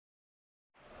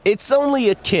It's only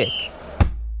a kick,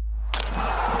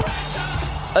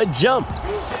 a jump,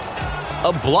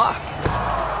 a block.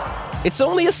 It's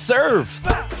only a serve.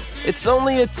 It's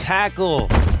only a tackle,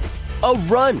 a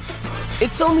run.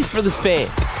 It's only for the fans.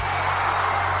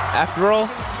 After all,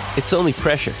 it's only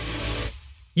pressure.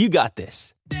 You got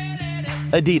this.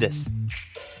 Adidas.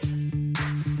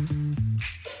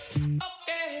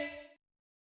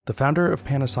 The founder of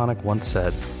Panasonic once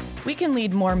said, "We can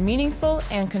lead more meaningful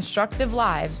and constructive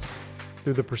lives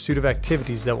through the pursuit of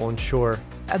activities that will ensure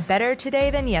a better today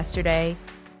than yesterday,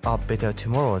 a better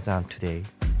tomorrow than today."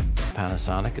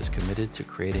 Panasonic is committed to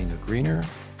creating a greener,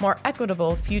 more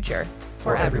equitable future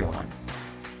for everyone.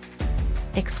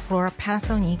 Explore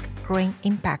Panasonic Green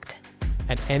Impact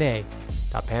at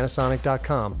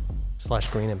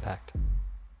na.panasonic.com/green impact.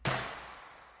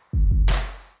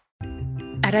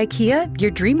 At IKEA, your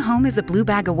dream home is a blue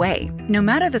bag away. No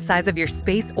matter the size of your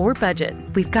space or budget,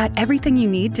 we've got everything you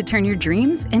need to turn your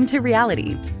dreams into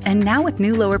reality. And now with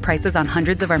new lower prices on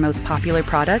hundreds of our most popular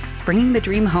products, bringing the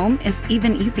dream home is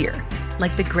even easier.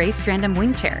 Like the gray Strandom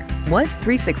wing chair was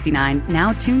 $369,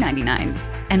 now $299.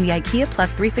 And the IKEA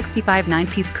Plus 365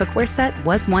 9-piece cookware set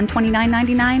was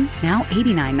 $129.99, now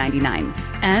 $89.99.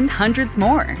 And hundreds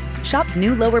more. Shop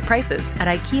new lower prices at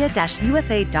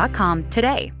IKEA-USA.com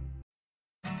today.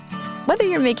 Whether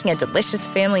you're making a delicious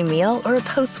family meal or a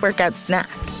post-workout snack,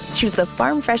 choose the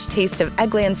farm fresh taste of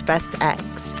Eggland's Best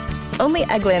eggs. Only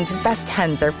Eggland's best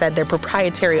hens are fed their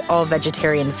proprietary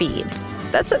all-vegetarian feed.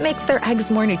 That's what makes their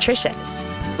eggs more nutritious.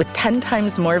 With 10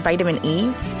 times more vitamin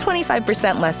E,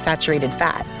 25% less saturated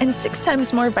fat, and 6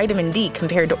 times more vitamin D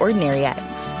compared to ordinary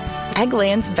eggs.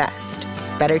 Eggland's Best.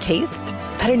 Better taste,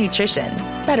 better nutrition,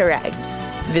 better eggs.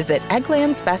 Visit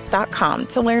egglandsbest.com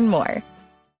to learn more.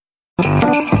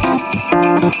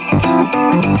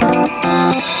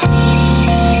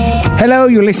 Hello,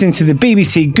 you're listening to the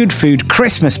BBC Good Food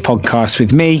Christmas podcast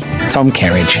with me, Tom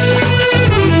Kerridge.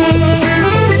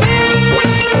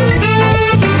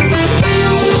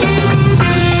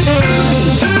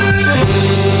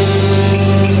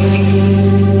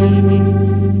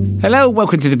 Hello,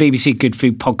 welcome to the BBC Good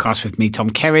Food podcast with me, Tom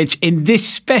Kerridge. In this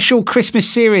special Christmas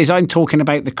series, I'm talking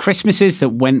about the Christmases that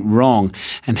went wrong,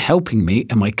 and helping me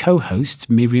are my co-hosts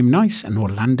Miriam Nice and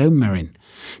Orlando Merrin.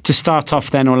 To start off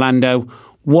then, Orlando,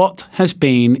 what has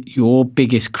been your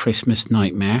biggest Christmas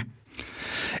nightmare?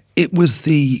 It was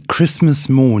the Christmas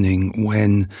morning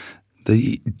when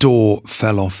the door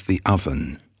fell off the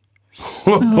oven.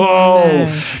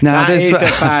 Now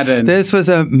this was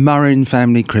a Murrin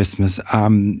family Christmas.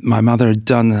 My mother had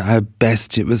done her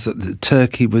best. It was the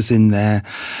turkey was in there,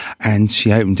 and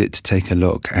she opened it to take a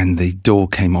look, and the door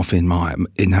came off in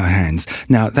her hands.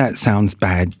 Now that sounds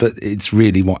bad, but it's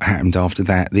really what happened after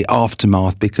that. The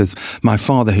aftermath, because my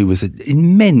father, who was an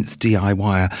immense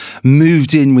DIYer,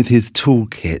 moved in with his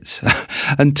toolkit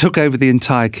and took over the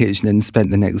entire kitchen and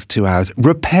spent the next 2 hours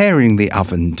repairing the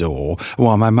oven door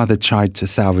while my mother tried to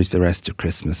salvage the rest of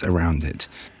Christmas around it.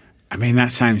 I mean,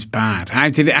 that sounds bad. How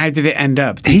did it end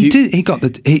up? He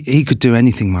could do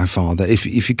anything, my father. If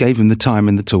you gave him the time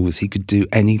and the tools, he could do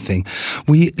anything.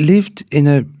 We lived in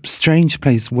a strange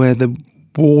place where the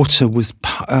water was,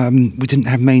 we didn't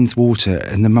have mains water,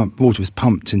 and the water was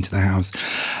pumped into the house.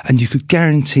 And you could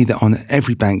guarantee that on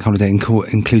every bank holiday,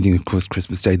 including, of course,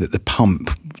 Christmas Day, that the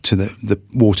pump to the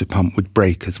water pump would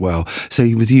break as well. So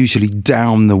he was usually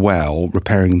down the well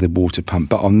repairing the water pump.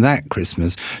 But on that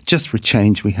Christmas, just for a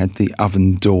change, we had the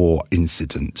oven door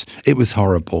incident. It was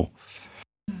horrible.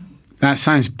 That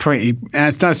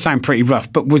does sound pretty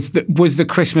rough. But was the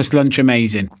Christmas lunch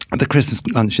amazing? The Christmas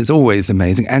lunch is always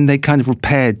amazing, and they kind of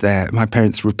my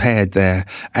parents repaired their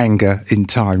anger in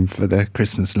time for the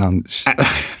Christmas lunch.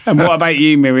 And what about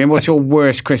you, Miriam? What's your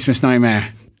worst Christmas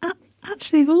nightmare?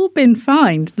 Actually, they've all been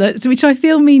fine, which I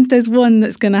feel means there's one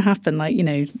that's going to happen, like,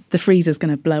 the freezer's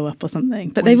going to blow up or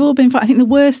something. But they've all been fine. I think the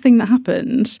worst thing that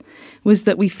happened was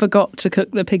that we forgot to cook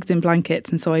the pigs in blankets,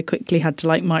 and so I quickly had to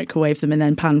microwave them and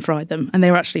then pan fry them, and they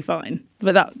were actually fine.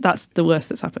 But that's the worst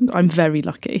that's happened. I'm very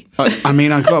lucky. I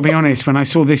mean, I've got to be honest, when I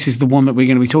saw this is the one that we're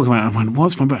going to be talking about, I went,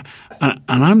 what's my birth? And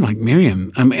I'm like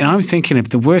Miriam. I mean, I was thinking of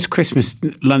the worst Christmas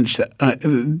lunch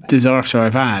disaster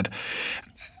I've had.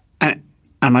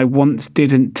 And I once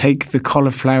didn't take the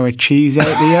cauliflower cheese out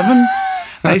of the oven.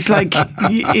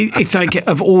 It's like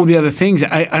of all the other things.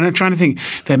 And I'm trying to think,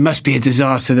 there must be a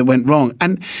disaster that went wrong.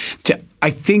 And I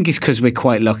think it's because we're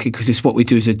quite lucky, because it's what we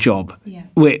do as a job. Yeah.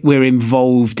 We're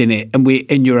involved in it,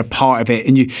 and you're a part of it,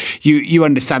 and you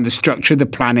understand the structure, the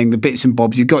planning, the bits and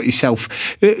bobs. You got yourself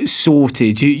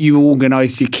sorted. You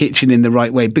organised your kitchen in the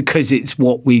right way because it's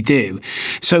what we do.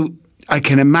 So I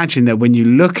can imagine that when you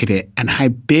look at it and how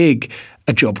big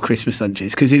a job Christmas lunch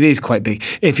is, because it is quite big.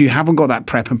 If you haven't got that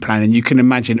prep and planning, you can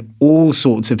imagine all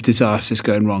sorts of disasters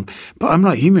going wrong. But I'm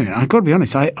like you, Miriam. I've got to be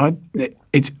honest.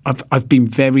 I've been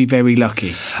very, very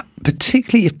lucky.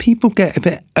 Particularly if people get a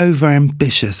bit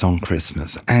over-ambitious on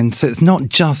Christmas. And so it's not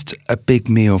just a big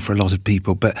meal for a lot of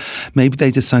people, but maybe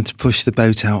they decide to push the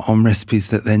boat out on recipes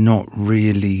that they're not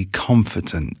really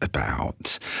confident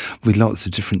about, with lots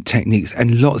of different techniques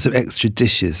and lots of extra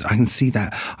dishes. I can see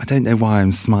that. I don't know why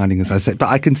I'm smiling as I said, but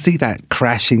I can see that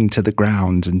crashing to the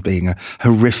ground and being a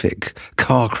horrific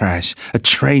car crash, a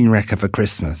train wreck of a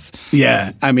Christmas.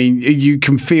 Yeah, I mean, you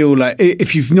can feel like,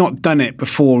 if you've not done it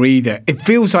before either, it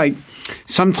feels like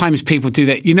sometimes people do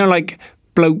that, like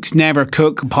blokes never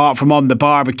cook apart from on the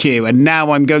barbecue, and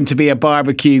now I'm going to be a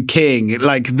barbecue king,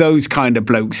 like those kind of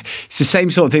blokes. It's the same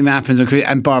sort of thing that happens on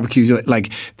Christmas, and barbecues, like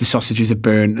the sausages are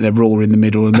burnt, they're raw in the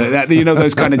middle, and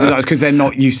those kind of disasters, because they're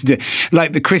not used to it.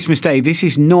 Like the Christmas day, this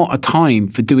is not a time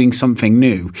for doing something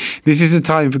new. This is a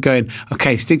time for going,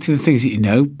 okay, stick to the things that you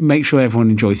know, make sure everyone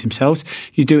enjoys themselves.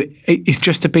 You do it. It's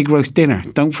just a big roast dinner.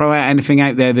 Don't throw out anything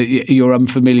out there that you're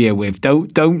unfamiliar with.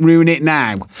 Don't ruin it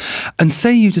now. And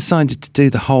say you decided to do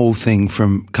the whole thing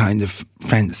from kind of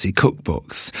fancy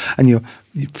cookbooks, and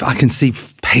I can see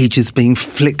pages being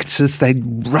flicked as they're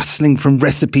rustling from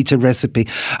recipe to recipe,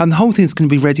 and the whole thing's going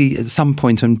to be ready at some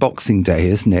point on Boxing Day,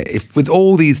 isn't it? With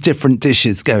all these different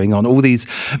dishes going on, all these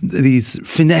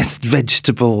finessed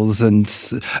vegetables and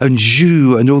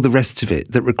jus and all the rest of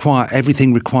it that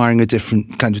requiring a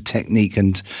different kind of technique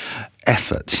and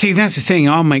effort. See, that's the thing.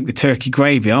 I'll make the turkey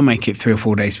gravy. I'll make it 3 or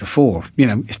 4 days before.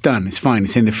 It's done. It's fine.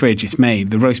 It's in the fridge. It's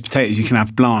made. The roast potatoes you can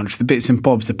have blanched. The bits and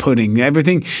bobs, the pudding,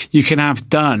 everything you can have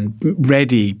done,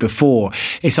 ready before.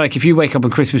 It's like if you wake up on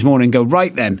Christmas morning and go,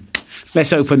 right then,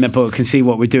 let's open the book and see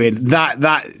what we're doing.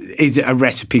 That is a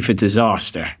recipe for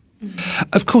disaster.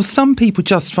 Of course, some people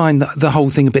just find the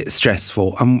whole thing a bit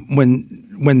stressful, and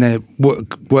when they're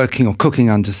working or cooking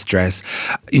under stress,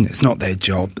 it's not their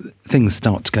job. Things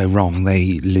start to go wrong.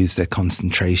 They lose their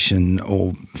concentration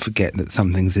or forget that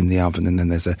something's in the oven, and then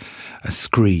there's a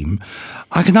scream.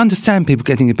 I can understand people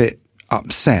getting a bit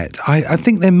upset. I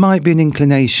think there might be an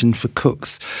inclination for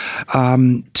cooks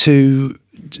to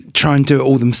try and do it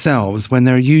all themselves when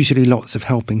there are usually lots of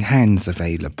helping hands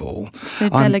available. So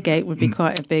delegate would be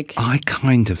quite a big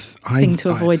thing to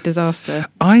avoid disaster.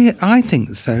 I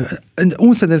think so. And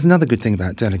also there's another good thing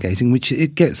about delegating, which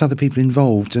it gets other people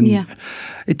involved, and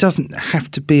it doesn't have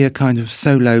to be a kind of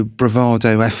solo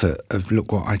bravado effort of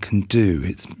look what I can do.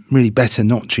 It's really better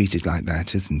not treated like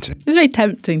that, isn't it? It's very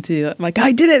tempting to do that. Like,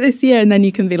 I did it this year, and then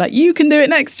you can be like, you can do it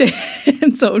next year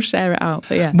and sort of share it out.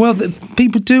 But yeah. Well,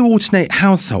 people do alternate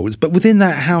households, but within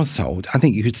that household, I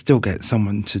think you could still get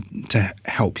someone to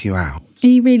help you out. Are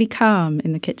you really calm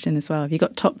in the kitchen as well? Have you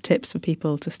got top tips for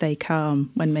people to stay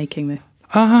calm when making this?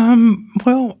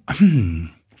 Well,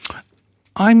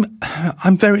 I'm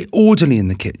very orderly in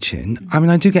the kitchen. I mean,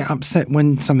 I do get upset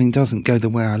when something doesn't go the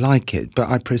way I like it, but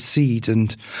I proceed,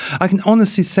 and I can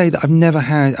honestly say that I've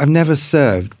never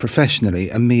served professionally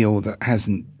a meal that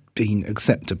hasn't been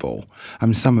acceptable. I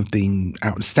mean, some have been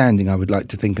outstanding, I would like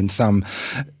to think, and some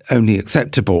only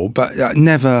acceptable, but I've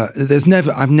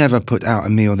never put out a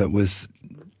meal that was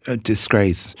a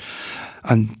disgrace.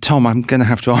 And Tom, I'm going to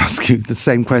have to ask you the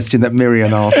same question that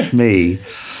Miriam asked me.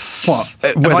 What?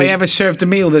 Have I ever served a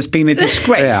meal that's been a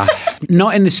disgrace? Yeah.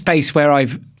 Not in the space where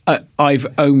I've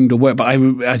owned a work, but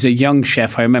as a young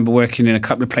chef, I remember working in a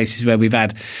couple of places where we've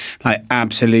had like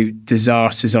absolute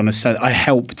disasters on a Sunday. I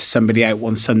helped somebody out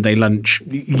one Sunday lunch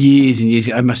years and years.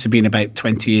 I must have been about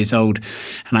 20 years old,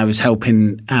 and I was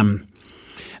helping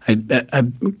a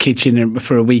kitchen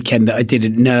for a weekend that I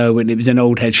didn't know, and it was an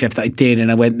old head chef that I did,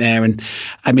 and I went there, and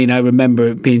I mean, I remember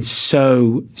it being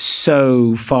so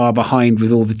far behind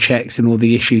with all the checks and all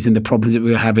the issues and the problems that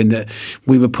we were having, that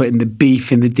we were putting the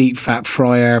beef in the deep fat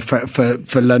fryer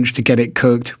for lunch to get it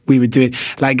cooked. We were doing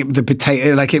like the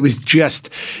potato, like it was just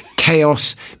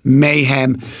chaos,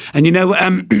 mayhem. And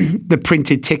the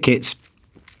printed tickets,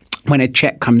 when a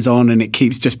check comes on and it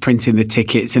keeps just printing the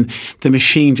tickets, and the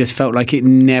machine just felt like it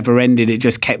never ended. It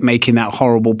just kept making that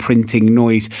horrible printing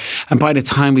noise. And by the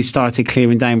time we started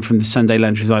clearing down from the Sunday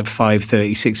lunch, it was like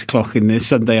 5:30, 6 o'clock in the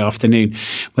Sunday afternoon.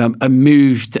 Well, I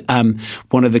moved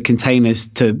one of the containers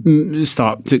to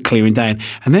start clearing down,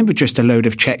 and then with just a load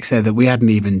of checks there that we hadn't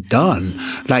even done.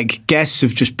 Like guests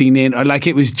have just been in, like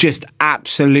it was just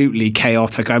absolutely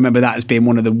chaotic. I remember that as being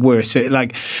one of the worst.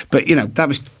 But that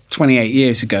was 28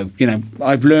 years ago. You know,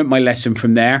 I've learnt my lesson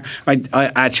from there. I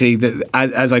actually,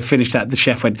 as I finished that, the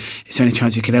chef went, "Is there any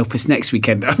chance you could help us next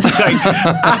weekend?" I was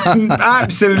like,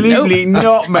 "Absolutely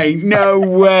not, mate. No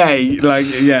way." Like,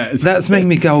 yeah, that's making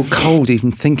me go cold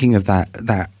even thinking of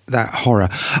that horror.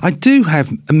 I do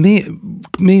have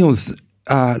meals.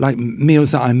 Like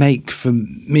meals that I make for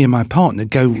me and my partner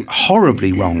go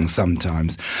horribly wrong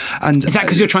sometimes. And is that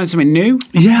because you're trying something new?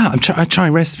 Yeah, I try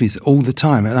recipes all the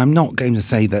time, and I'm not going to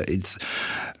say that it's.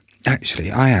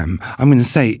 Actually, I am. I'm going to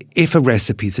say if a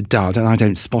recipe's a dud and I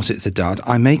don't spot it's a dud,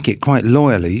 I make it quite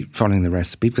loyally following the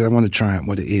recipe because I want to try out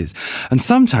what it is. And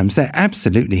sometimes they're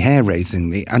absolutely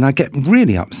hair-raisingly, and I get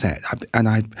really upset. And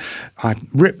I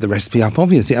rip the recipe up,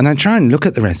 obviously, and I try and look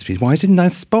at the recipe. Why didn't I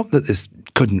spot that this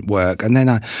couldn't work? And then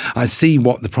I see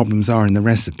what the problems are in the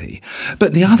recipe.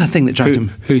 But the other thing that drives them...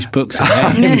 Whose books are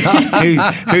there?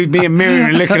 who me and Miriam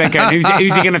are looking at going,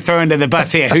 who's he going to throw under the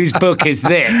bus here? Whose book is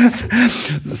this?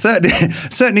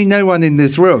 Certainly no one in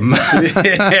this room. No,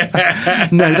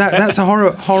 that's a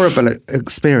horrible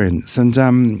experience. And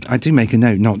I do make a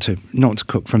note not to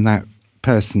cook from that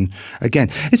person again.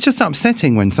 It's just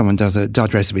upsetting when someone does a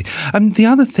dud recipe. The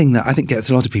other thing that I think gets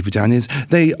a lot of people down is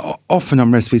they often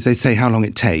on recipes they say how long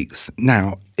it takes.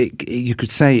 Now you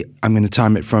could say I'm going to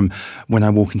time it from when I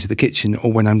walk into the kitchen,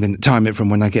 or when I'm going to time it from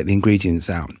when I get the ingredients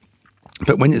out.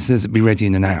 But when it says it'll be ready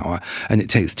in an hour and it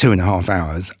takes 2.5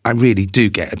 hours, I really do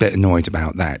get a bit annoyed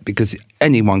about that, because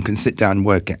anyone can sit down and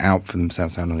work it out for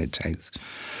themselves how long it takes.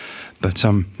 But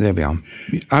there we are.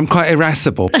 I'm quite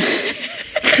irascible.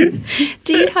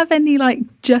 Do you have any like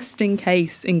just in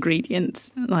case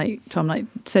ingredients, like Tom? Like,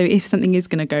 so if something is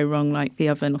going to go wrong, like the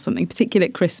oven or something, particularly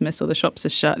at Christmas or the shops are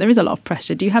shut, there is a lot of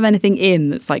pressure. Do you have anything in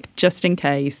that's like just in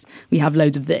case we have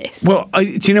loads of this? Well,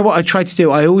 do you know what I try to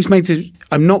do? I always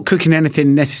I'm not cooking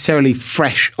anything necessarily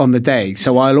fresh on the day,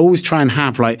 so I'll always try and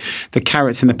have like the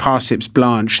carrots and the parsnips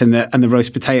blanched and the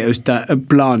roast potatoes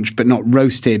blanched but not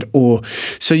roasted. Or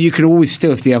so you can always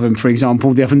still, if the oven, for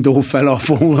example, the oven door fell off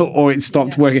or it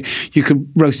stopped working, you could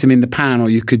roast them in the pan, or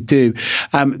you could do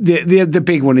the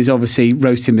big one is obviously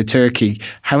roasting the turkey.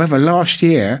 However, last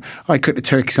year I cooked the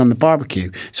turkeys on the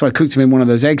barbecue, so I cooked them in one of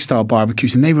those egg style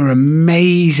barbecues, and they were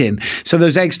amazing. So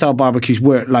those egg style barbecues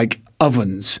work like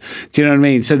ovens. Do you know what I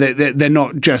mean? So they're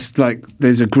not just like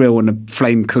there's a grill and a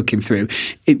flame cooking through.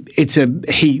 It's a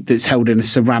heat that's held in a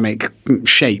ceramic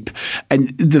shape, and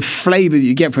the flavour that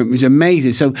you get from it was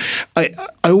amazing. So I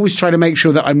always try to make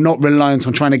sure that I'm not reliant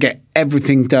on trying to get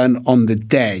everything done on the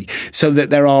day, so that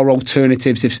there are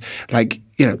alternatives. If like,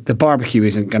 you know, the barbecue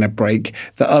isn't going to break,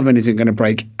 the oven isn't going to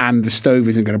break, and the stove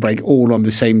isn't going to break all on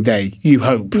the same day. You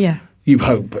hope. Yeah. You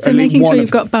hope. So making sure you've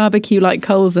got barbecue like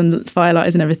coals and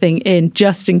firelighters and everything in,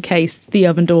 just in case the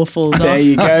oven door falls off. There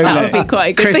you go. That would be quite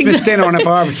a good Christmas thing. dinner on a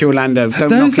barbecue, Orlando. Don't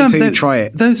knock it until you try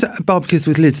it. Those barbecues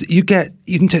with lids,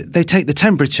 they take the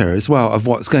temperature as well of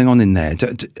what's going on in there.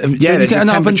 There's an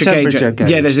oven temperature gauge.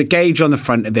 Yeah, there's a gauge on the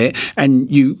front of it, and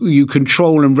you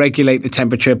control and regulate the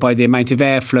temperature by the amount of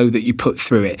airflow that you put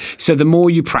through it. So the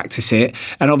more you practice it,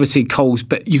 and obviously coals,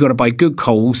 but you got to buy good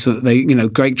coals so that they,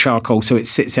 great charcoal, so it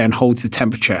sits there and holds the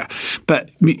temperature. But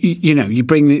you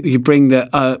bring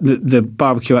the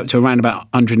barbecue up to around about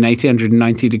 180,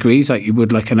 190 degrees, like you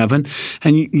would like an oven,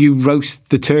 and you roast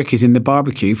the turkeys in the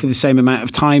barbecue for the same amount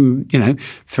of time,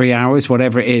 3 hours,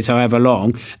 whatever it is, however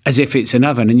long, as if it's an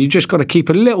oven. And you just got to keep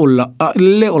a little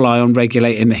eye on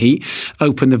regulating the heat.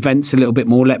 Open the vents a little bit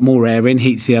more, let more air in,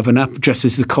 heats the oven up just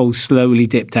as the coals slowly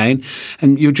dip down,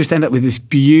 and you'll just end up with this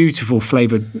beautiful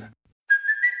flavoured.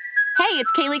 Hey,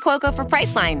 it's Kaylee Cuoco for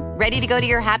Priceline. Ready to go to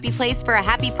your happy place for a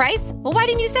happy price? Well, why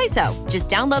didn't you say so? Just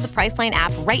download the Priceline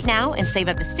app right now and save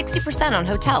up to 60% on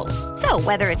hotels. So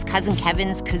whether it's Cousin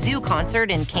Kevin's Kazoo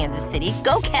Concert in Kansas City,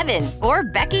 go Kevin, or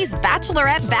Becky's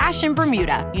Bachelorette Bash in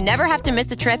Bermuda, you never have to miss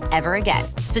a trip ever again.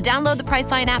 So download the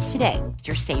Priceline app today.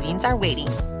 Your savings are waiting.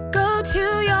 Go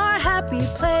to your happy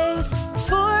place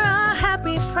for a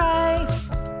happy price.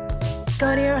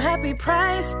 Go to your happy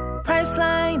price,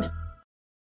 Priceline.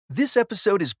 This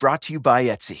episode is brought to you by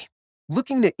Etsy.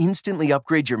 Looking to instantly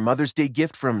upgrade your Mother's Day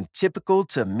gift from typical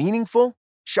to meaningful?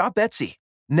 Shop Etsy.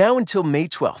 Now until May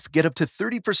 12th, get up to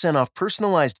 30% off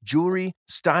personalized jewelry,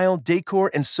 style, decor,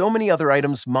 and so many other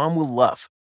items Mom will love.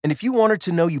 And if you want her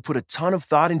to know you put a ton of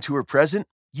thought into her present,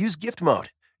 use Gift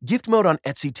Mode. Gift Mode on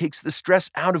Etsy takes the stress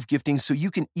out of gifting so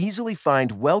you can easily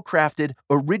find well-crafted,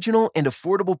 original, and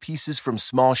affordable pieces from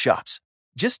small shops.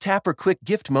 Just tap or click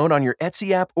Gift Mode on your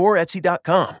Etsy app or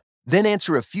Etsy.com. Then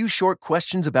answer a few short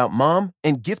questions about Mom,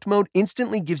 and Gift Mode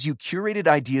instantly gives you curated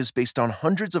ideas based on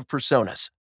hundreds of personas.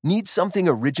 Need something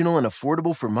original and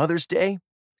affordable for Mother's Day?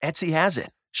 Etsy has it.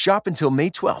 Shop until May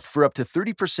 12th for up to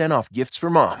 30% off gifts for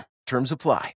mom. Terms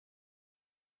apply.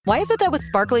 Why is it that with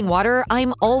sparkling water,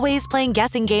 I'm always playing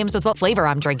guessing games with what flavor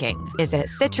I'm drinking? Is it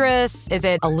citrus? Is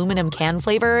it aluminum can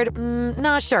flavored?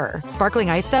 Not sure.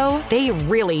 Sparkling Ice, though, they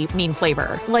really mean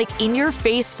flavor. Like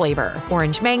in-your-face flavor.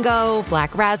 Orange mango,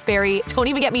 black raspberry. Don't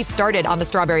even get me started on the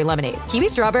strawberry lemonade. Kiwi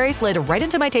Strawberry slid right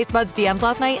into my taste buds DMs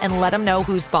last night and let them know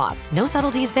who's boss. No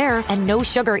subtleties there, and no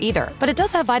sugar either. But it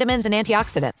does have vitamins and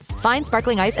antioxidants. Find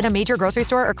Sparkling Ice at a major grocery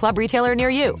store or club retailer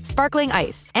near you. Sparkling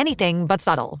Ice. Anything but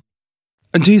subtle.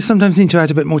 And do you sometimes need to add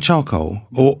a bit more charcoal?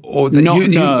 Or that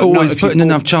you always put in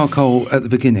enough charcoal at the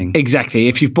beginning? Exactly.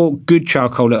 If you've bought good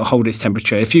charcoal, it'll hold its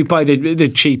temperature. If you buy the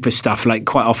cheaper stuff, like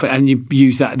quite often, and you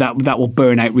use that will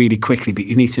burn out really quickly, but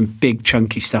you need some big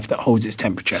chunky stuff that holds its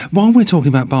temperature. While we're talking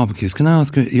about barbecues, can I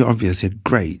ask you, you're obviously a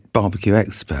great barbecue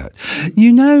expert.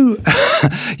 You know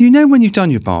when you've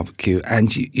done your barbecue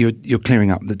and you're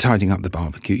tidying up the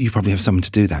barbecue, you probably have someone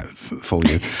to do that for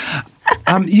you.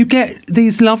 You get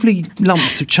these lovely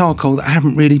lumps of charcoal that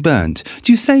haven't really burnt.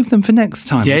 Do you save them for next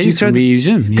time? Yeah, you can reuse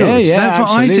them. Good. Yeah, that's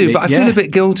absolutely. what I do, but I feel a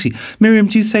bit guilty. Miriam,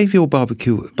 do you save your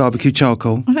barbecue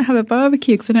charcoal? I don't have a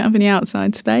barbecue because I don't have any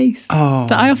outside space. Oh.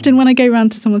 But I often, when I go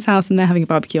round to someone's house and they're having a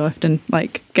barbecue, I often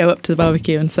go up to the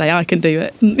barbecue and say, I can do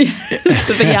it.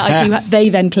 So, but yeah, I do. They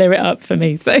then clear it up for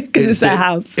me, so because it's their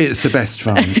house. It's the best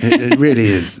fun. It really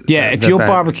is. Yeah, if your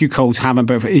barbecue coals haven't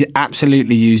burnt,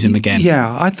 absolutely use them again.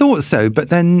 Yeah, I thought so, but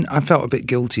then I felt a bit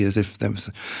guilty as if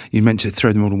you meant to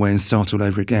throw them all away and start all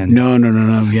over again. No.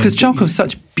 Because charcoal is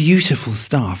such beautiful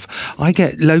stuff. I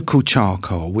get local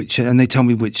charcoal, and they tell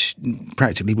me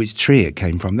practically which tree it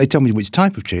came from. They tell me which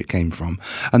type of tree it came from,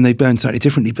 and they burn slightly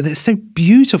differently. But they're so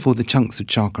beautiful, the chunks of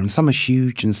charcoal, and some are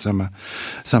huge and some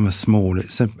are small.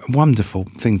 It's a wonderful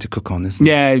thing to cook on, isn't it?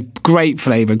 Yeah, great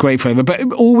flavour.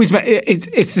 But always,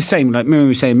 it's the same. Like Miriam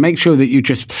was saying, make sure that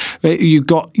you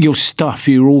got your stuff,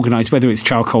 you're organised, whether it's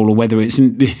charcoal or whether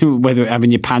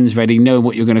having your pans ready, know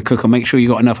what you're going to cook on. Make sure you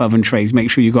got enough oven trays.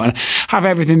 Make sure have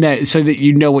everything there so that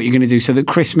you know what you're going to do, so that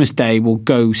Christmas Day will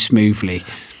go smoothly.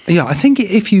 Yeah, I think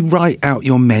if you write out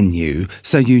your menu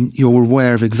so you're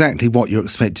aware of exactly what you're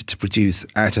expected to produce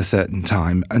at a certain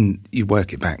time, and you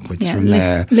work it backwards from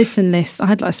there. Listen. I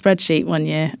had like a spreadsheet one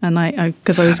year, and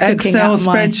because I was cooking Excel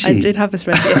spreadsheet. I did have a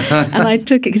spreadsheet, and I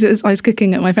took it because I was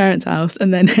cooking at my parents' house,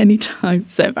 and then anytime,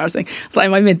 so embarrassing, I was like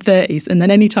in my mid-30s, and then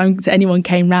anytime anyone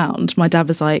came round, my dad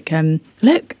was like,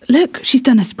 look, she's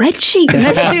done a spreadsheet. And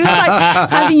it was like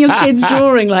having your kids'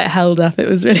 drawing held up. It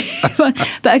was really fun.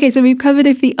 But okay, so we've covered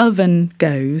if the oven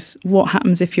goes. What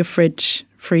happens if your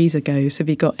freezer goes? Have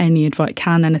you got any advice?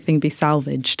 Can anything be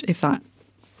salvaged if that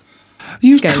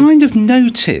You'd kind of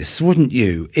notice, wouldn't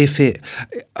you, if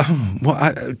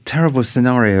what a terrible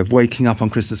scenario of waking up on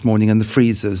Christmas morning and the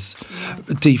freezer's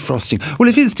defrosting. Well,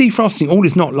 if it's defrosting, all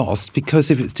is not lost,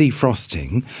 because if it's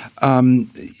defrosting,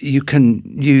 you can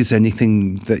use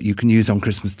anything that you can use on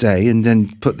Christmas Day and then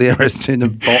put the rest in a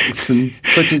box and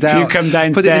put it out. If you come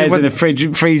downstairs and the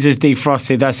freezer's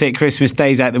defrosted, that's it. Christmas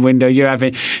Day's out the window. You're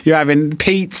having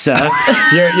pizza,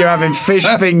 you're having fish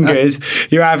fingers,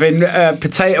 you're having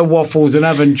potato waffles and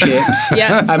oven chips.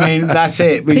 Yeah. I mean, that's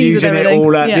it. We're using it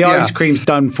all up. The ice cream's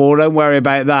done for. Don't worry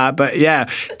about that. But yeah,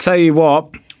 tell you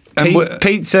what,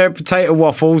 pizza, potato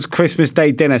waffles, Christmas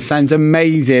Day dinner sounds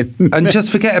amazing. And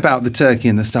just forget about the turkey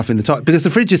and the stuff in the top, because the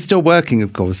fridge is still working,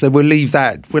 of course. So we'll leave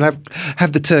that. We'll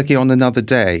have the turkey on another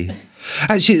day.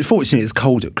 Actually, fortunately, it's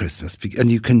cold at Christmas,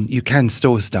 and you can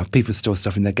store stuff. People store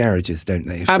stuff in their garages, don't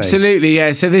they? Absolutely,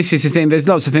 yeah. So this is the thing. There's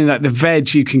lots of things like the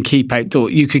veg you can keep outdoor.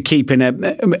 You could keep in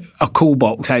a cool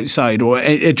box outside, or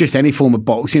just any form of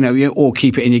box, or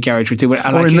keep it in your garage,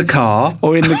 or in the car,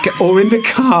 or in the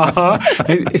car.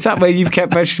 Is that where you've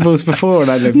kept vegetables before?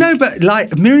 No, but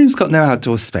like Miriam's got no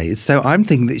outdoor space, so I'm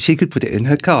thinking that she could put it in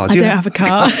her car. I don't have a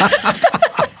car.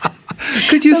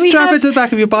 Could you strap it to the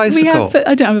back of your bicycle?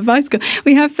 I don't have a bicycle.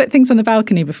 We have put things on the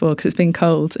balcony before because it's been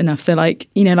cold enough. So like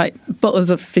bottles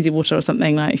of fizzy water or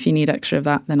something, like if you need extra of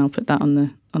that, then I'll put that on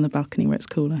the balcony where it's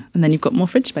cooler. And then you've got more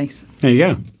fridge space. There you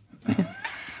go.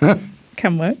 Yeah.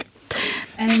 Can work.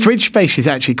 Fridge space is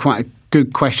actually quite a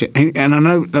good question, and I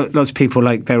know lots of people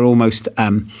they're almost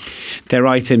they're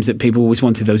items that people always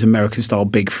wanted, those American style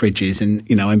big fridges,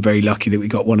 and I'm very lucky that we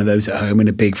got one of those at home in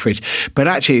a big fridge. But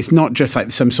actually, it's not just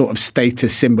like some sort of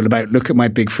status symbol about look at my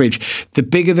big fridge. The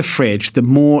bigger the fridge, the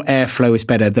more airflow is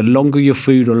better, the longer your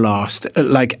food will last.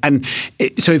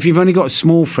 So if you've only got a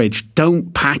small fridge,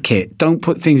 don't pack it, don't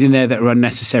put things in there that are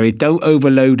unnecessary, don't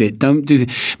overload it, don't do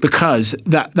because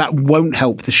that won't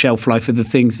help the shelf life of the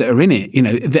things that are in it.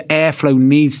 The airflow airflow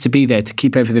needs to be there to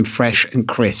keep everything fresh and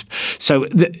crisp. So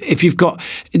if you've got,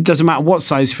 it doesn't matter what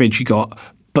size fridge you got,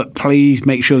 but please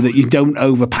make sure that you don't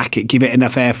overpack it, give it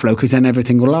enough airflow, because then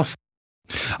everything will last.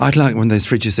 I'd like one of those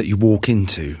fridges that you walk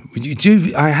into.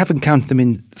 I have encountered them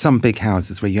in some big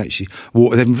houses where you actually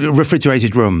walk, a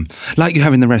refrigerated room, like you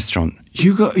have in the restaurant.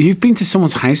 You've been to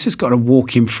someone's house that's got a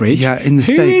walk-in fridge? Yeah, in the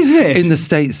States. Who is this? In the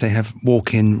States, they have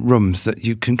walk-in rooms that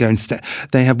you can go and stay.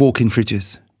 They have walk-in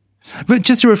fridges. But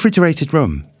just a refrigerated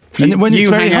room. And when it's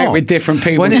very hang hot, out with different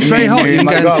people. When it's very hot, you can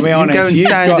go and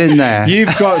stand in there.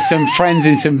 You've got some friends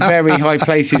in some very high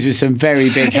places with some very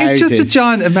big houses. It's just a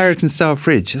giant American-style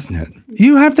fridge, isn't it?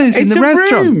 You have those in the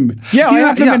restaurant. Room. Yeah, I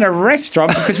have them in a restaurant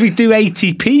because we do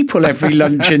 80 people every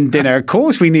lunch and dinner. Of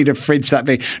course we need a fridge that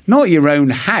big. Not your own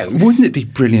house. Wouldn't it be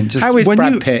brilliant? How is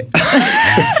Brad Pitt?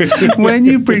 When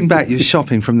you bring back your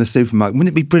shopping from the supermarket,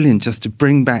 wouldn't it be brilliant just to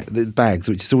bring back the bags,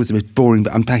 which is always a bit boring,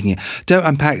 but unpacking it. Don't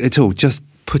unpack it at all. Just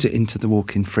put it into the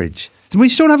walk-in fridge. We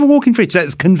should all have a walk-in fridge.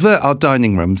 Let's convert our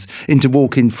dining rooms into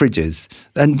walk-in fridges.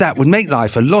 And that would make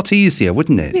life a lot easier,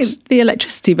 wouldn't it? The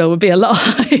electricity bill would be a lot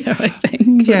higher, I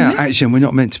think. Yeah, actually, and we're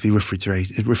not meant to be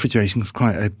refrigerated. Refrigeration is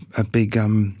quite a big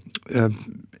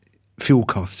fuel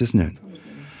cost, isn't it?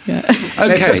 Yeah. Okay.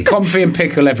 Let's just comfy and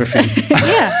pickle everything.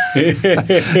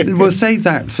 We'll save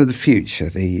that for the future,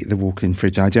 the walk-in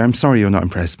fridge idea. I'm sorry you're not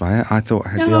impressed by it. I thought I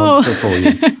had the answer for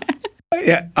you.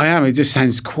 Yeah, I am. It just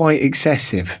sounds quite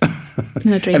excessive.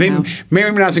 House.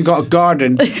 Miriam hasn't got a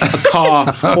garden, a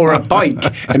car, or a bike,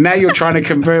 and now you're trying to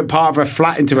convert part of a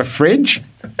flat into a fridge.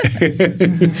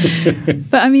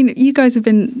 But I mean, you guys have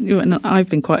been, I've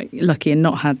been quite lucky and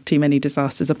not had too many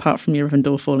disasters apart from your oven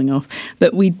door falling off.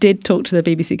 But we did talk to the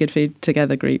BBC Good Food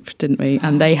Together group, didn't we?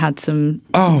 And they had some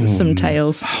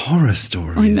tales. Horror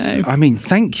stories. I know. I mean,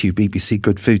 thank you, BBC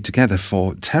Good Food Together,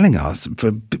 for telling us,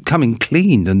 for coming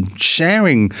clean and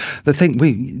sharing the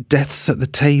thing. Deaths at the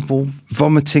table,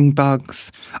 vomiting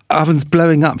bugs, ovens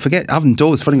blowing up. Forget oven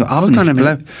doors falling off, ovens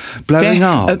blowing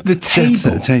up. At the table. Deaths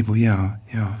at the table, yeah.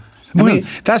 I mean,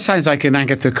 that sounds like an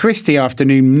Agatha Christie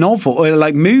afternoon novel or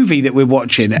like movie that we're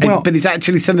watching, but it's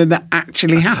actually something that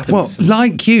actually happens. Well,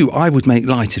 like you, I would make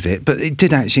light of it, but it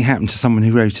did actually happen to someone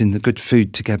who wrote in the Good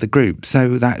Food Together group.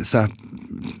 So that's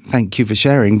thank you for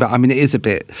sharing. But I mean, it's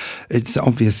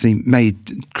obviously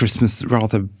made Christmas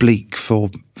rather bleak for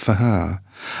her.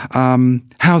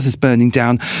 Houses burning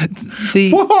down.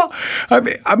 What?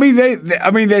 I mean,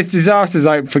 there's disasters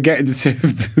like forgetting to serve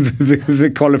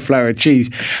the cauliflower cheese,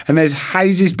 and there's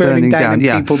houses burning down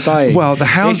and people dying. Well, the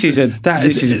house. This is a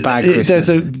bad Christmas. There's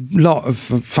a lot of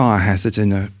fire hazard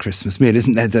in a Christmas meal,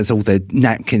 isn't there? There's all the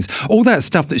napkins, all that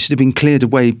stuff that should have been cleared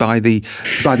away by the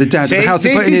dad of the house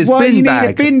to put in his bin bag. You need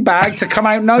a bin bag to come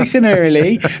out nice and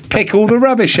early, pick all the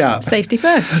rubbish up. Safety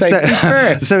first. Safety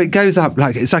first. So it goes up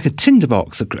it's like a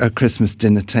tinderbox. A Christmas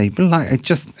dinner table,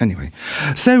 anyway.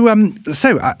 So,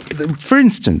 for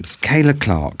instance, Kayla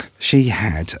Clark, she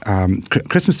had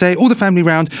Christmas Day, all the family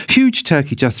round, huge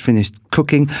turkey just finished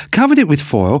cooking, covered it with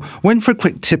foil, went for a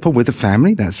quick tipple with the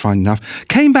family, that's fine enough,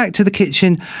 came back to the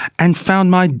kitchen and found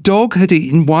my dog had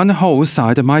eaten one whole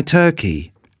side of my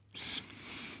turkey.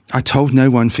 I told no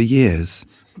one for years.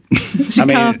 She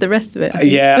carved the rest of it.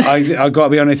 Yeah, I got to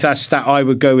be honest, I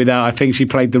would go with that. I think she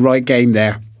played the right game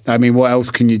there. I mean, what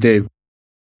else can you do?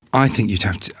 I think you'd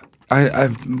have to.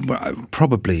 I'm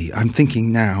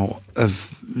thinking now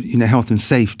of health and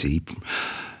safety.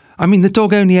 I mean, the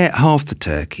dog only ate half the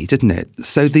turkey, didn't it?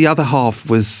 So the other half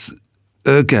was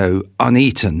ergo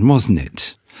uneaten, wasn't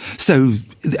it? So,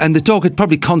 and the dog had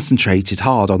probably concentrated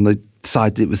hard on the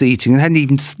side that it was eating and hadn't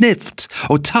even sniffed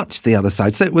or touched the other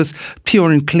side, so it was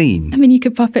pure and clean. I mean, you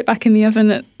could pop it back in the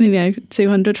oven at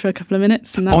 200 for a couple of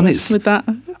minutes, and would that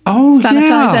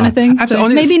sanitize anything? So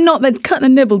maybe not. They'd cut the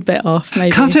nibbled bit off. Maybe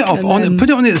cut it off, put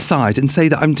it on its side, and say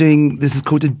that I'm doing. This is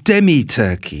called a demi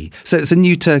turkey, so it's a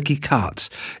new turkey cut.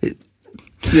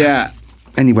 Yeah.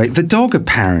 Anyway, the dog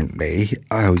apparently.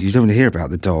 Oh, you don't want to hear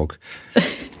about the dog.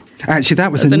 Actually,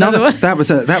 that was another. That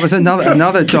was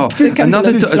another dog.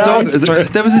 Another dog.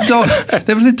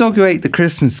 There was a dog who ate the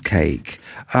Christmas cake,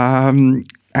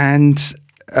 and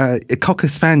a Cocker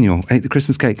Spaniel ate the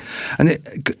Christmas cake. And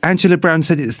Angela Brown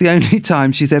said it's the only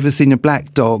time she's ever seen a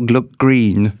black dog look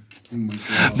green.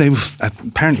 They were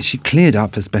apparently she cleared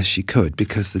up as best she could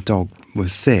because the dog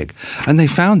was sick, and they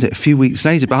found it a few weeks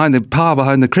later behind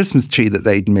the Christmas tree that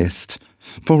they'd missed.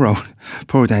 Poor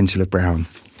old Angela Brown.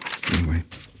 Anyway.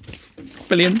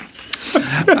 Brilliant.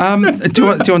 Do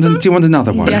you want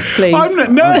another one? Yes, please.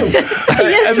 No.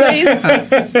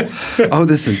 Yes, please. Oh,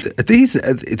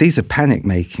 these are panic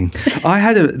making.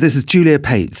 This is Julia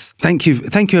Pates. Thank you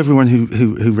everyone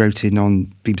who wrote in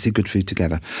on BBC Good Food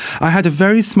together. I had a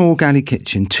very small galley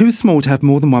kitchen, too small to have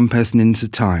more than one person in at a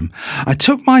time. I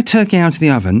took my turkey out of the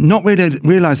oven, not really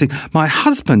realising my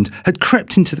husband had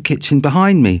crept into the kitchen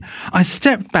behind me. I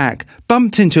stepped back,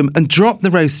 bumped into him and dropped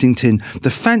the roasting tin.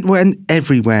 The fat went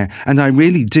everywhere, and I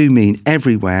really do mean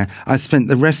everywhere. I spent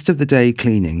the rest of the day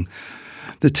cleaning.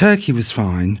 The turkey was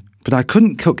fine, but I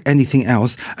couldn't cook anything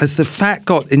else as the fat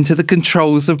got into the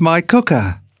controls of my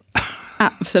cooker.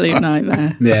 Absolute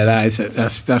nightmare. Yeah, that's.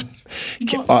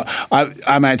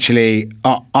 I'm actually.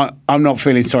 I'm not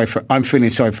feeling sorry for. I'm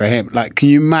feeling sorry for him. Like, can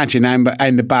you imagine how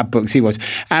in the bad books he was?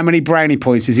 How many brownie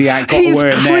points has he got to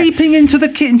wear? He's creeping into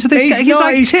the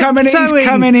He's coming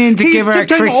in to give her a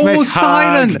Christmas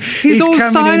hug. He's all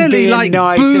silently like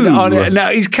nice boo.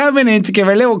 No, he's coming in to give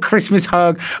her a little Christmas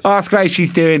hug. Ask her how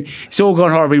she's doing. It's all gone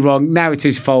horribly wrong. Now it's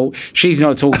his fault. She's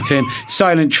not talking to him.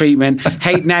 Silent treatment.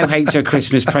 Hates her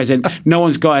Christmas present. No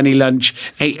one's got any lunch.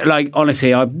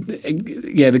 Honestly,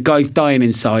 the guy's dying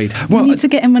inside. Well, you need to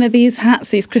get him one of these hats,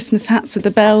 these Christmas hats with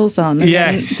the bells on.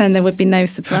 Yes. Then there would be no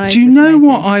surprise. Do you know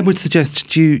what I would suggest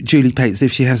to Julie Pates,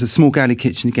 if she has a small galley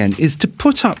kitchen again, is to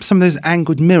put up some of those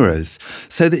angled mirrors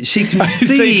so that she can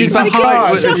see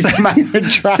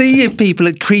see if people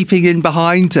are creeping in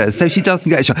behind her, so she doesn't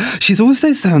get a shot. She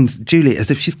also sounds, Julie,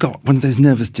 as if she's got one of those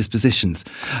nervous dispositions.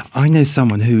 I know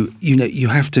someone who, you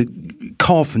have to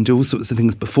cough and do all sorts of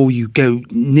things before you go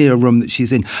near a room that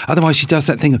she's in. Otherwise, she does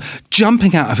that thing of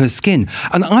jumping out of her skin.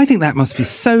 And I think that must be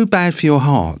so bad for your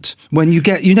heart when you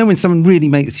get, when someone really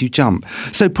makes you jump.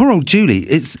 So poor old Julie,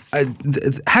 it's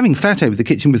having fat over the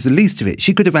kitchen was the least of it.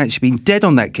 She could have actually been dead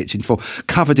on that kitchen floor,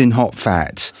 covered in hot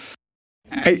fat.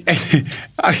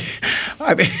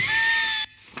 I mean...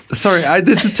 Sorry,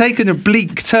 this has taken a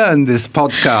bleak turn, this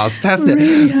podcast, hasn't it? It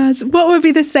really has. What would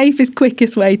be the safest,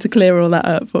 quickest way to clear all that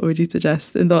up? What would you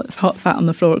suggest? And the hot fat on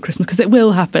the floor at Christmas? Because it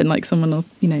will happen, like someone will,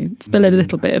 spill a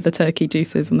little bit of the turkey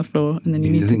juices on the floor and then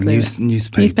you need to clear it.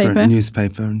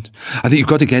 Newspaper. And I think you've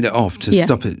got to get it off to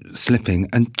stop it slipping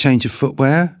and change your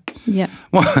footwear. Yeah.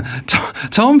 Well,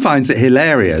 Tom finds it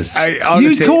hilarious.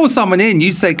 You call someone in,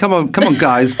 you say, come on,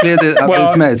 guys, clear this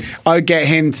mess. I get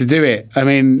him to do it. I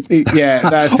mean, yeah,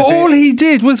 that's all he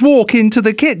did was walk into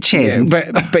the kitchen.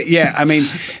 Yeah, but yeah, I mean,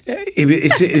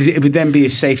 it would then be a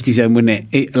safety zone, wouldn't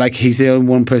it? Like, he's the only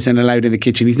one person allowed in the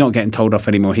kitchen. He's not getting told off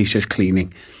anymore. He's just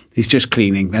cleaning.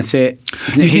 That's it.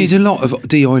 You need a lot of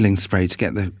de-oiling spray to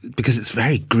get because it's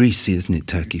very greasy, isn't it,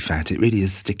 turkey fat? It really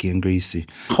is sticky and greasy.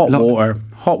 Hot water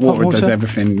does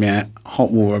everything, yeah.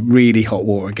 Really hot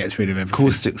water gets rid of everything.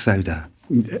 Caustic soda.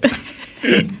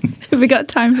 Have we got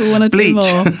time for one or two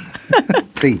more?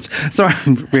 Bleach. Sorry,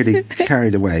 I'm really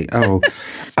carried away.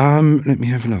 Let me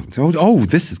have a look. Oh,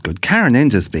 this is good. Karen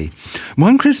Endersby.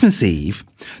 One Christmas Eve,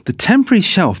 the temporary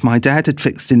shelf my dad had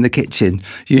fixed in the kitchen.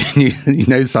 You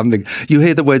know something. You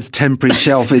hear the words temporary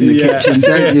shelf in the kitchen,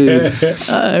 don't you?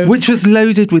 Uh-oh. Which was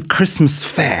loaded with Christmas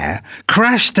fare,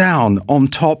 crashed down on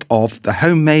top of the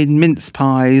homemade mince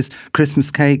pies, Christmas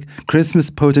cake,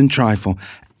 Christmas pudding, trifle.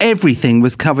 Everything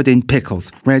was covered in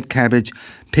pickles, red cabbage,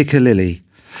 piccalilli.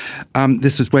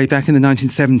 This was way back in the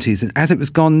 1970s, and as it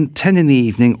was gone 10 in the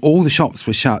evening, all the shops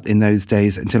were shut in those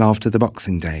days until after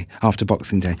Boxing Day.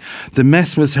 The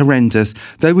mess was horrendous.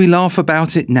 Though we laugh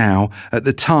about it now, at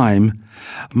the time,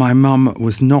 my mum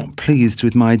was not pleased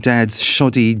with my dad's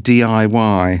shoddy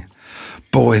DIY.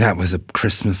 Boy, that was a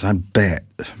Christmas, I bet.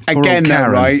 Again, though,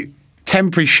 right?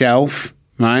 Temporary shelf,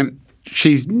 right?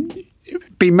 She's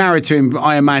been married to him,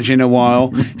 I imagine, a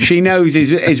while. She knows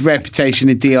his reputation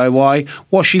in DIY.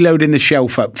 What's she loading the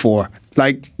shelf up for?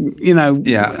 Like,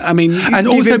 yeah. I mean, and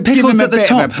also pickles at the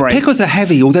top. Pickles are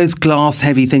heavy, all those glass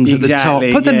heavy things at the top.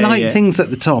 Put the light things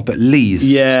at the top at least.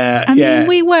 Yeah, I mean,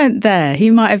 we weren't there. He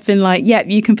might have been like, yep,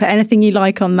 you can put anything you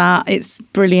like on that. It's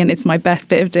brilliant. It's my best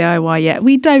bit of DIY yet.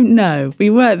 We don't know. We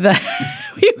weren't there.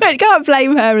 We can't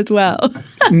blame her as well.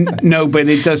 No, but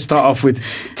it does start off with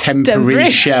temporary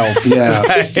shelf.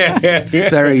 Yeah.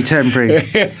 Very temporary.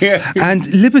 And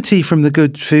Liberty from the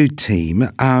Good Food team,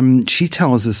 she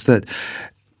tells us that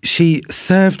she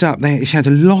served up. She had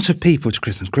a lot of people to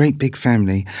Christmas, great big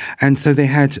family, and so they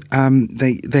had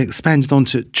they expanded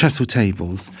onto trestle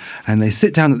tables, and they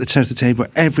sit down at the trestle table.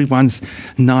 Everyone's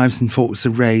knives and forks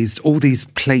are raised. All these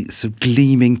plates of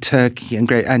gleaming turkey and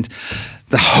great, and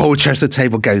the whole trestle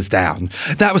table goes down.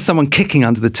 That was someone kicking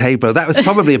under the table. That was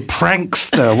probably a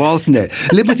prankster, wasn't it?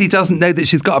 Liberty doesn't know that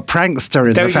she's got a prankster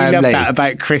in the family. Don't you love that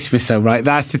about Christmas, though, right?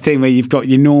 That's the thing where you've got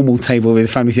your normal table with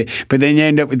the family, but then you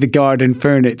end up with the garden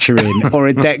furniture in, or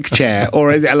a deck chair,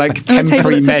 or like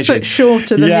temporary measures. A foot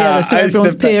shorter than the other, so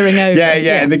everyone's peering over.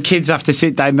 Yeah, and the kids have to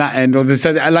sit down that end,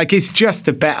 like it's just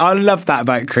the best. I love that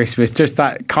about Christmas, just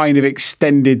that kind of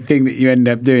extended thing that you end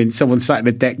up doing. Someone sat in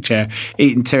a deck chair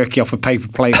eating turkey off a paper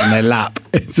plate on their lap.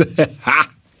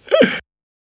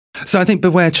 So I think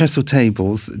beware trestle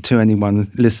tables to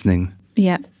anyone listening.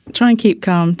 Yeah. Try and keep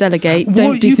calm, delegate,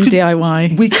 don't do some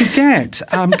DIY. We could get,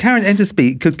 Karen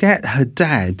Endersby could get her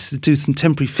dad to do some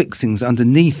temporary fixings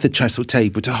underneath the trestle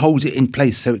table to hold it in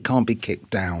place so it can't be kicked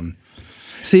down.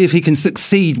 See if he can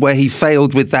succeed where he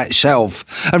failed with that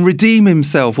shelf and redeem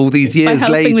himself all these years by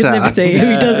helping later. With Liberty,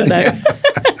 who doesn't know.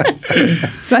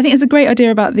 But I think it's a great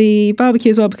idea about the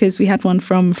barbecue as well, because we had one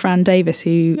from Fran Davis,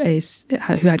 who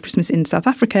had Christmas in South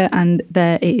Africa, and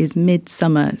there it is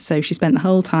midsummer, so she spent the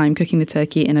whole time cooking the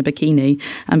turkey in a bikini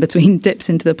and between dips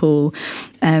into the pool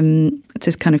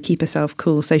to kind of keep herself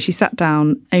cool. So she sat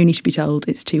down only to be told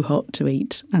it's too hot to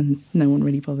eat, and no one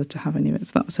really bothered to have any of it.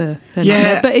 So that was her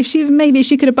nightmare. But if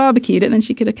she could have barbecued it, then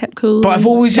she could have kept cool. But I've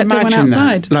always imagined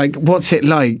outside. that. Like, what's it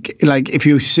like? Like, if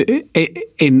you're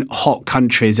in hot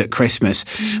countries at Christmas,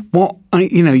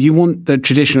 you want the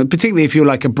traditional, particularly if you're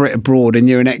like a Brit abroad and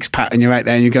you're an expat and you're out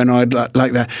there and you're going, oh, I'd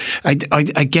like that. I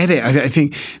get it. I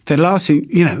think the last thing,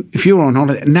 if you're on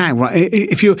holiday now, right,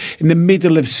 if you're in the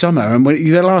middle of summer and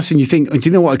the last thing you think, do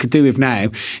you know what I could do with now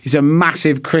is a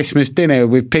massive Christmas dinner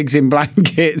with pigs in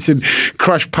blankets and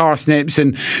crushed parsnips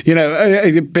and,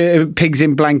 pigs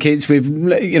in blankets with,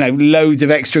 loads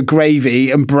of extra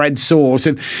gravy and bread sauce.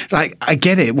 And like, I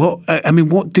get it.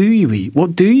 What do you eat?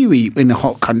 What do you eat in a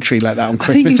hot country like that on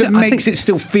Christmas that makes it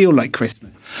still feel like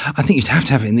Christmas? I think you'd have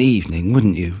to have it in the evening,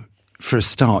 wouldn't you? For a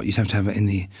start, you'd have to have it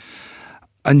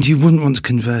and you wouldn't want to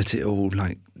convert it all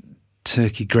like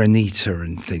turkey granita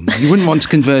and things. You wouldn't want to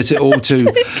convert it all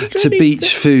to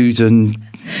beach food and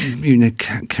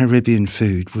Caribbean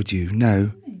food, would you?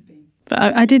 No.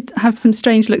 But I did have some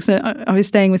strange looks. I was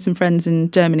staying with some friends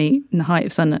in Germany in the height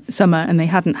of summer, and they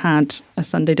hadn't had a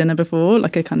Sunday dinner before,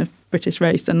 like a kind of British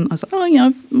roast. And I was like,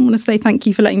 I want to say thank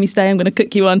you for letting me stay. I'm going to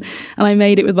cook you one. And I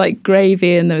made it with like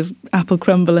gravy, and there was apple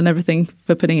crumble and everything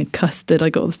for putting in custard. I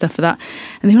got all the stuff for that.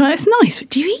 And they were like, it's nice, but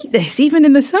do you eat this even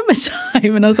in the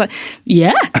summertime? And I was like,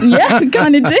 yeah, we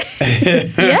kind of do.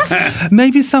 Yeah.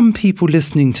 Maybe some people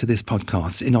listening to this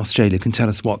podcast in Australia can tell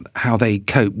us how they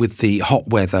cope with the hot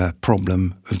weather problem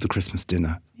of the Christmas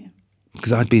dinner. Yeah.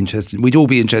 Because I'd be interested. We'd all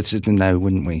be interested to know,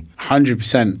 wouldn't we?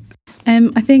 100%.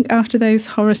 I think after those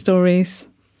horror stories,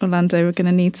 Orlando, we're going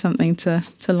to need something to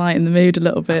lighten the mood a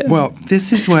little bit. Well,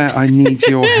 this is where I need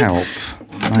your help.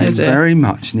 I very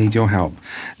much need your help.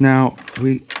 Now,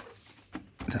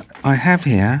 I have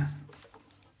here...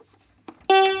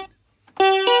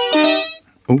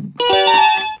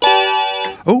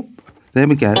 Oh, there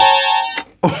we go.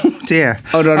 Oh, dear.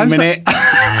 Hold on a minute.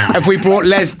 Have we brought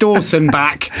Les Dawson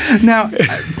back? Now,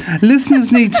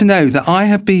 listeners need to know that I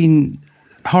have been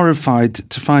horrified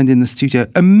to find in the studio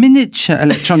a miniature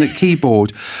electronic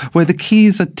keyboard where the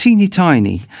keys are teeny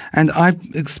tiny, and I've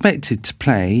expected to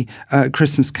play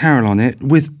Christmas Carol on it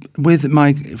with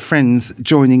my friends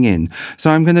joining in. So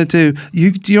I'm going to do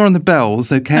you're on the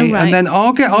bells, okay? Oh, right. And then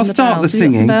I'll start the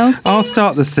singing. I'll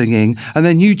start the singing, and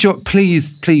then you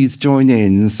please join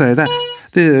in. So that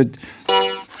the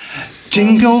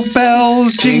jingle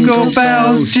bells, jingle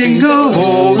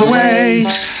all the way.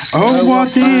 Oh,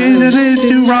 what it is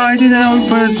to ride in an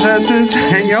open pleasant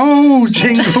sleigh. Oh,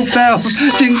 jingle bells,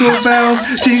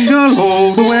 jingle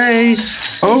all the way.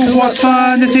 Oh, what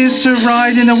fun it is to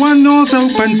ride in a one-horse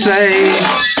open sleigh.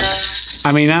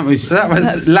 I mean, that was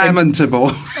lamentable.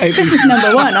 Christmas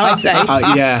number one, I'd say.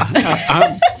 Yeah.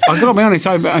 I've got to be honest,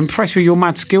 I'm impressed with your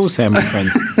mad skills there, my friend.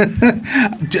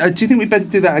 Do you think we'd better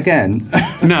do that again?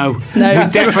 No,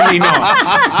 definitely not.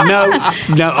 No,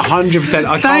 100%.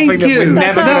 I can't think that we're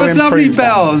never that was lovely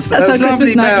bells. That's our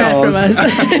Christmas nightmare from us.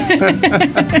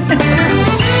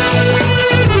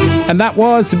 And that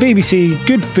was the BBC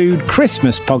Good Food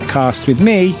Christmas podcast with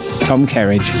me, Tom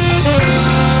Kerridge.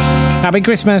 Happy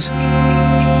Christmas.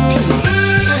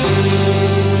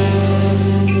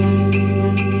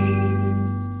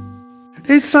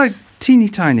 It's like teeny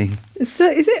tiny. So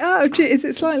is it out of tune? Is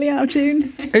it slightly out of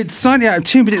tune? It's slightly out of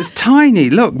tune, but it's tiny.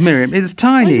 Look, Miriam, it's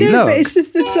tiny. I know, look. But it's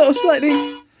just sort of slightly...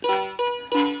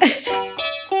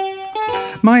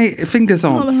 My fingers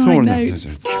aren't small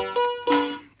enough.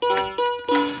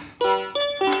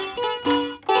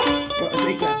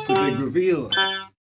 Ooh.